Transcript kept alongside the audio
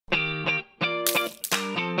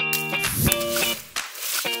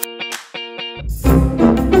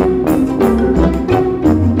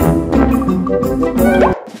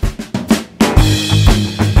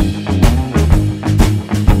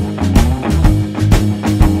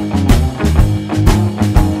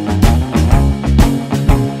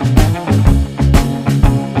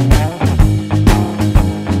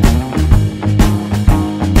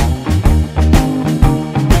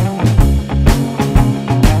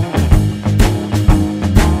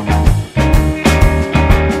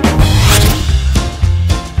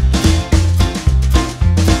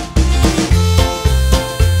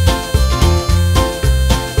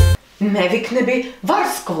ვიგები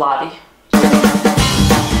ვარსკვლავი.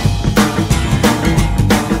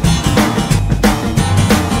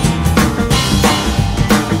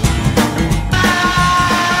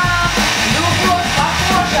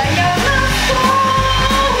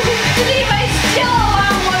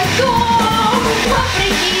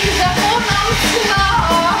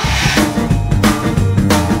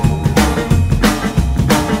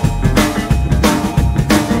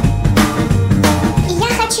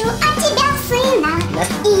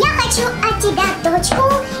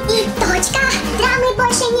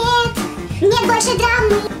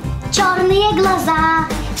 Черные глаза,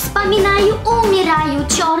 вспоминаю, умираю,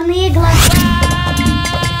 черные глаза.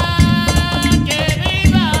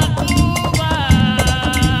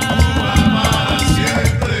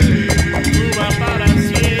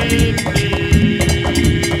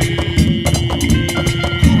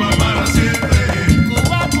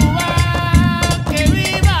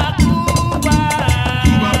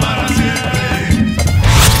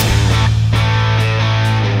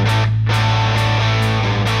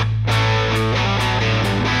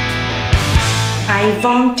 I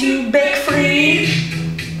want to break free.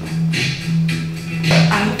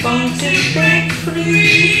 I want to break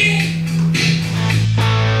free.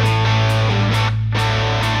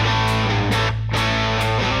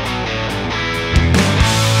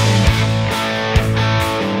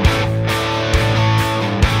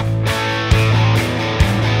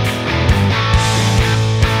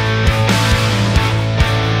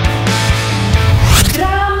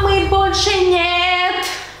 Драмы больше нет.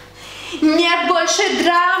 Нет больше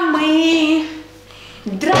драмы.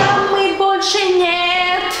 Драмы больше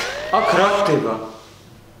нет. აქ რა ხდება?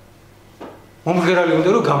 მომღერალი უნდა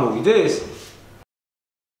რომ გამოვიდეს?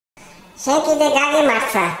 შენ კიდე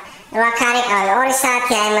გაგიმართლა. რა კარიყავ 2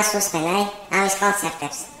 საათია იმას უსმენ, აი, ამის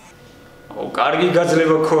კონცერტებს. ო, კარგი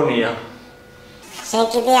გაძლება ქონია. შენ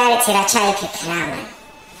კიდე არ იცი რა ჩაიფიქრა ამან.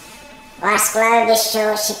 ვარსკვლავების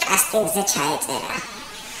შოუში კასტინგზე ჩაეწერა.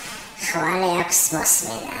 ხვალე აქვს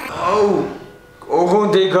მოსმენა. აუ,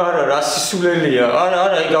 ოღონდ ეგ არა, რა სისულელია. არა,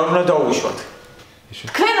 ეგ არ უნდა დაუშვათ.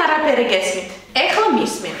 თქვენ არაფერი გესმით. ეხლა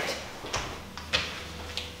მისმენთ.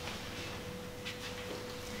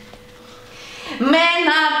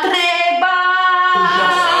 მენატრება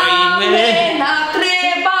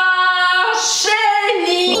მენატრება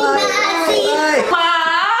შენი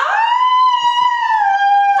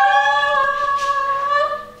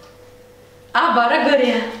აბა რა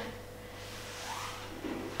გორია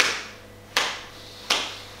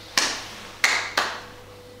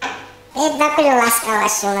Например,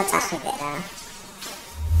 ласковость у нас ахидера.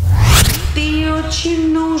 Ты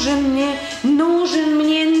очень нужен мне, нужен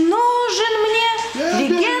мне, нужен мне.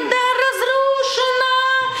 Легенда разрушена,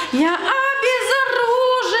 я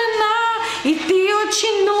обезоружена. И ты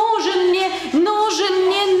очень нужен мне, нужен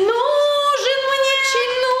мне, нужен мне,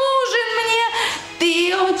 очень нужен мне. Ты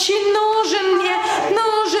очень нужен мне,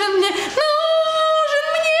 нужен мне, нужен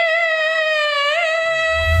мне.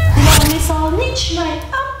 Для солнечной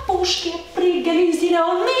опушки прыгали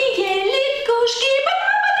зеленые лягушки.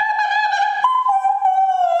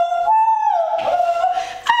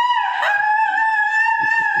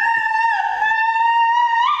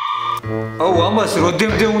 აუ, ამას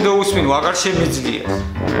როდემდე უნდა უსმინო, აღარ შემიძლია.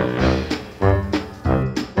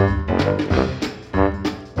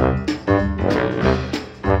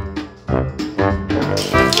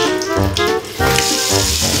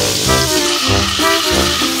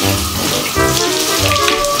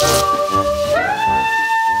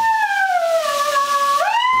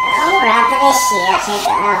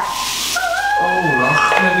 აუ,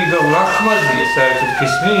 ლახმები და ლახმაზია საერთოდ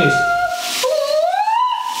გისმის?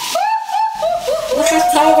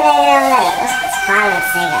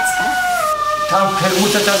 თან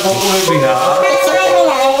ფერმუცად არ მოყურებინა.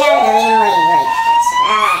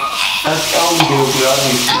 ასკაუნდები არ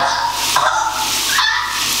ვიცი.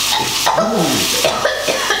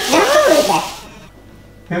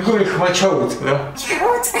 მეგორი ხმა ჩაუწყდა.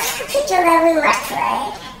 ფიჭო გავიმართლა.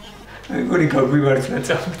 მეგორი გაგვიმართლა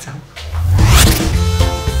წამწამ.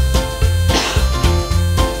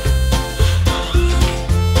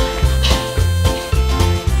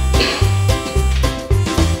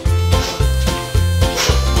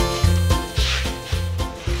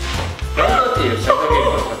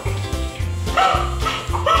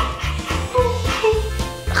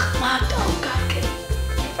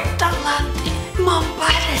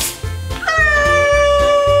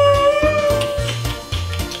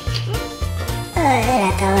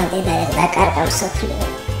 Карта в суфле.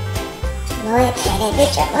 Моя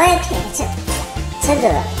передача.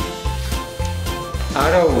 Цедура.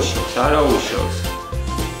 Араушос.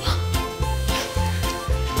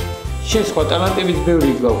 შენ სხვა ტალანტებიც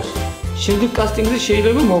ბევრი გვაქვს. შემდეგ კასტინგზე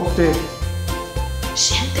შეიძლება მოხვდე.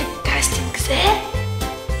 შემდეგ